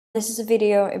This is a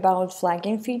video about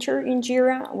flagging feature in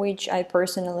Jira, which I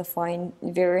personally find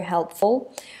very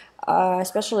helpful,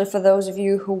 especially for those of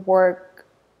you who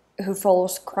follow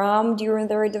Scrum during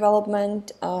their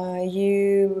development.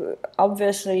 You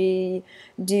obviously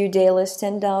do daily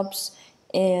stand-ups,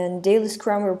 and daily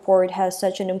Scrum report has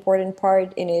such an important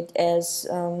part in it as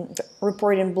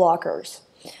reporting blockers.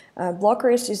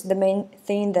 Blockers is the main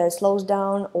thing that slows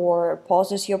down or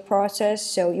pauses your process,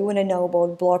 so you want to know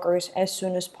about blockers as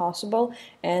soon as possible.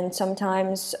 And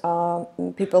sometimes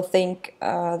people think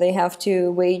they have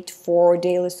to wait for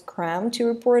daily Scrum to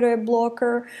report a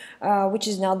blocker, which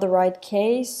is not the right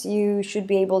case. You should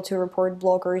be able to report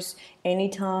blockers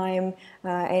anytime,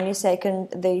 any second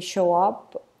they show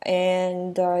up.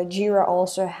 And Jira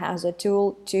also has a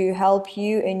tool to help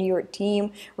you and your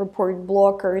team report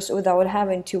blockers without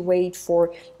having to wait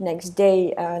for next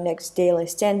daily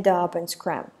stand-up and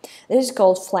Scrum. This is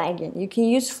called flagging. You can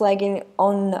use flagging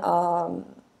on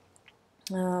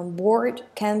board,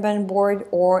 Kanban board,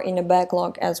 or in a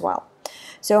backlog as well.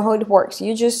 So how it works,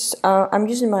 I'm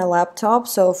using my laptop,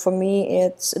 so for me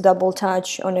it's a double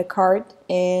touch on a card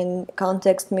and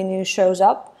context menu shows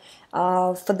up.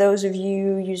 For those of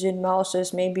you using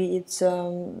mouses, maybe it's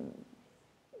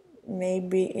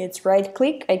right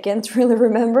click. I can't really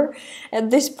remember at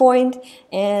this point.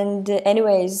 And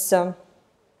anyways,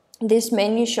 this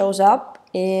menu shows up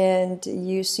and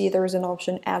you see there's an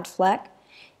option add flag,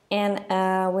 and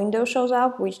a window shows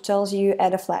up which tells you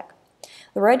add a flag.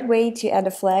 The right way to add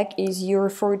a flag is you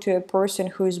refer to a person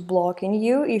who is blocking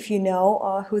you. If you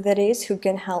know who that is, who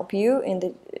can help you in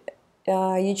the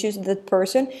you choose that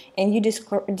person and you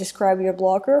describe your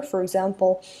blocker. For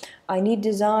example, I need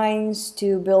designs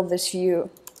to build this view.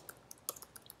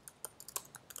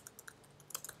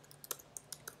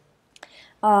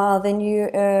 Then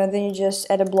you just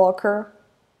add a blocker,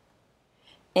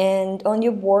 and on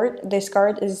your board this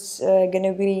card is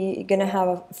gonna have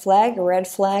a flag, a red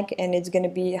flag, and it's gonna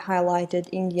be highlighted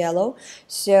in yellow,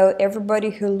 so everybody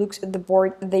who looks at the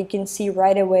board, they can see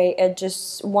right away at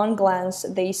just one glance,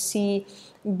 they see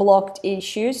blocked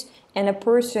issues, and a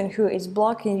person who is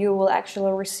blocking you will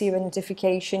actually receive a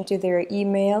notification to their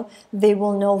email. They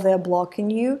will know they're blocking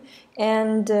you,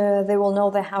 and they will know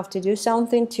they have to do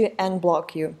something to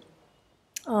unblock you.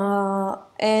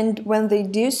 And when they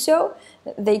do so,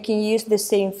 they can use the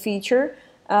same feature,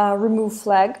 remove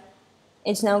flag.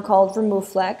 It's now called remove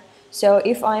flag. So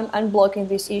if I'm unblocking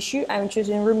this issue, I'm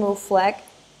choosing remove flag,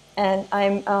 and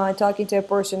I'm talking to a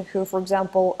person who, for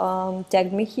example,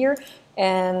 tagged me here,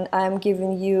 and I'm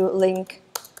giving you link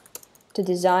to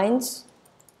designs,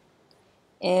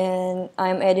 and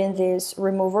I'm adding this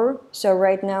remover. So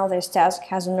right now this task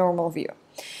has a normal view,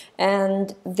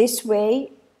 and this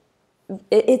way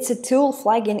it's a tool.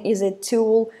 Flagging is a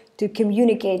tool to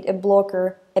communicate a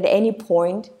blocker at any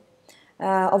point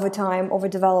of a time of a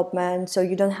development, so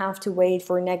you don't have to wait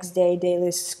for next day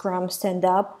daily Scrum stand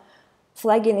up.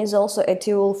 Flagging is also a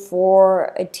tool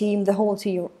for a team, the whole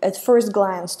team, at first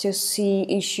glance to see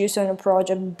issues on a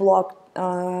project, blocked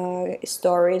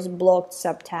stories, blocked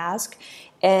subtask,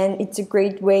 and it's a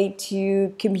great way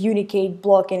to communicate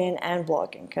blocking and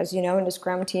unblocking, because you know in the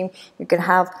Scrum team you can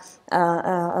have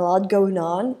a lot going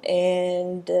on,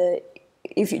 and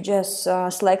if you just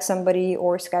Slack somebody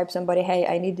or Skype somebody, hey,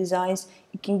 I need designs,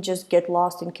 you can just get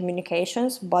lost in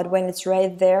communications. But when it's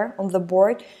right there on the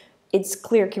board, it's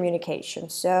clear communication.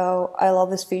 So I love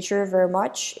this feature very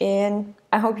much, and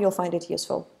I hope you'll find it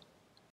useful.